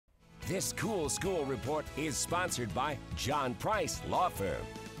This Cool School Report is sponsored by John Price Law Firm.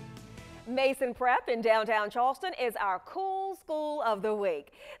 Mason Prep in downtown Charleston is our Cool School of the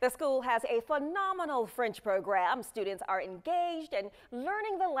Week. The school has a phenomenal French program. Students are engaged and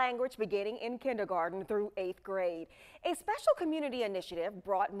learning the language beginning in kindergarten through 8th grade. A special community initiative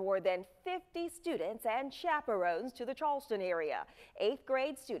brought more than 50 students and chaperones to the Charleston area. 8th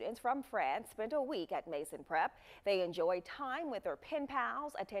grade students from France spent a week at Mason Prep. They enjoyed time with their pen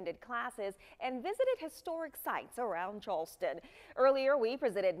pals, attended classes, and visited historic sites around Charleston. Earlier, we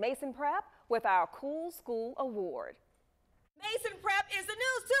presented Mason Prep with our Cool School Award. Mason Prep is the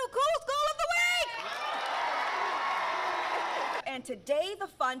News 2 Cool School of the Week! And today the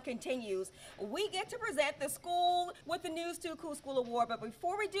fun continues. We get to present the school with the News 2 Cool School Award, but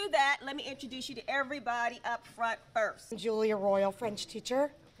before we do that, let me introduce you to everybody up front first. Julia Royal, French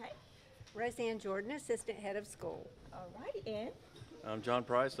teacher. Okay. Roseanne Jordan, assistant head of school. All righty, and I'm John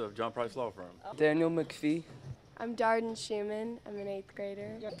Price of John Price Law Firm. Daniel McPhee. I'm Darden Schumann. I'm an 8th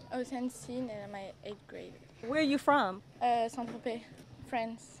grader. Osenstein, and I'm an 8th grader. where are you from? Saint-Tropez,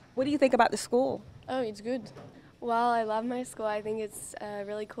 France. What do you think about the school? Oh, it's good. Well, I love my school. I think it's a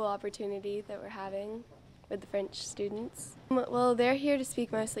really cool opportunity that we're having with the French students. Well, they're here to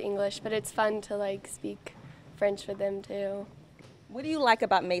speak mostly English, but it's fun to speak French with them too. What do you like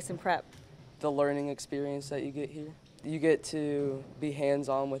about Mason Prep? The learning experience that you get here. You get to be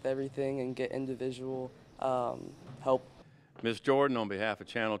hands-on with everything and get individual help. Ms. Jordan, on behalf of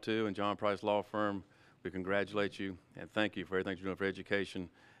Channel 2 and John Price Law Firm, we congratulate you and thank you for everything you're doing for education.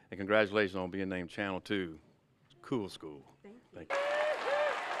 And congratulations on being named Channel 2 Cool School. Thank you.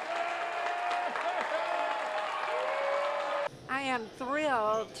 I am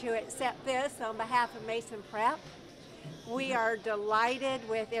thrilled to accept this on behalf of Mason Prep. We are delighted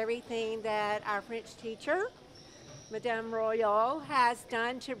with everything that our French teacher, Madame Royal, has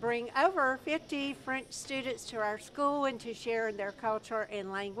done to bring over 50 French students to our school and to share in their culture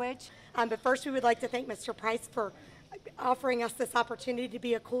and language. But first we would like to thank Mr. Price for offering us this opportunity to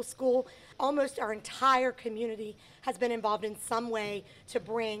be a cool school. Almost our entire community has been involved in some way to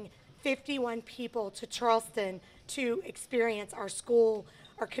bring 51 people to Charleston to experience our school,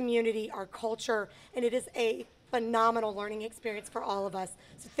 our community, our culture, and it is a phenomenal learning experience for all of us.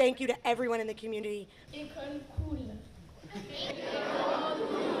 So thank you to everyone in the community.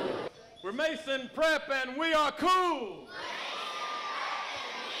 We're Mason Prep and we are cool.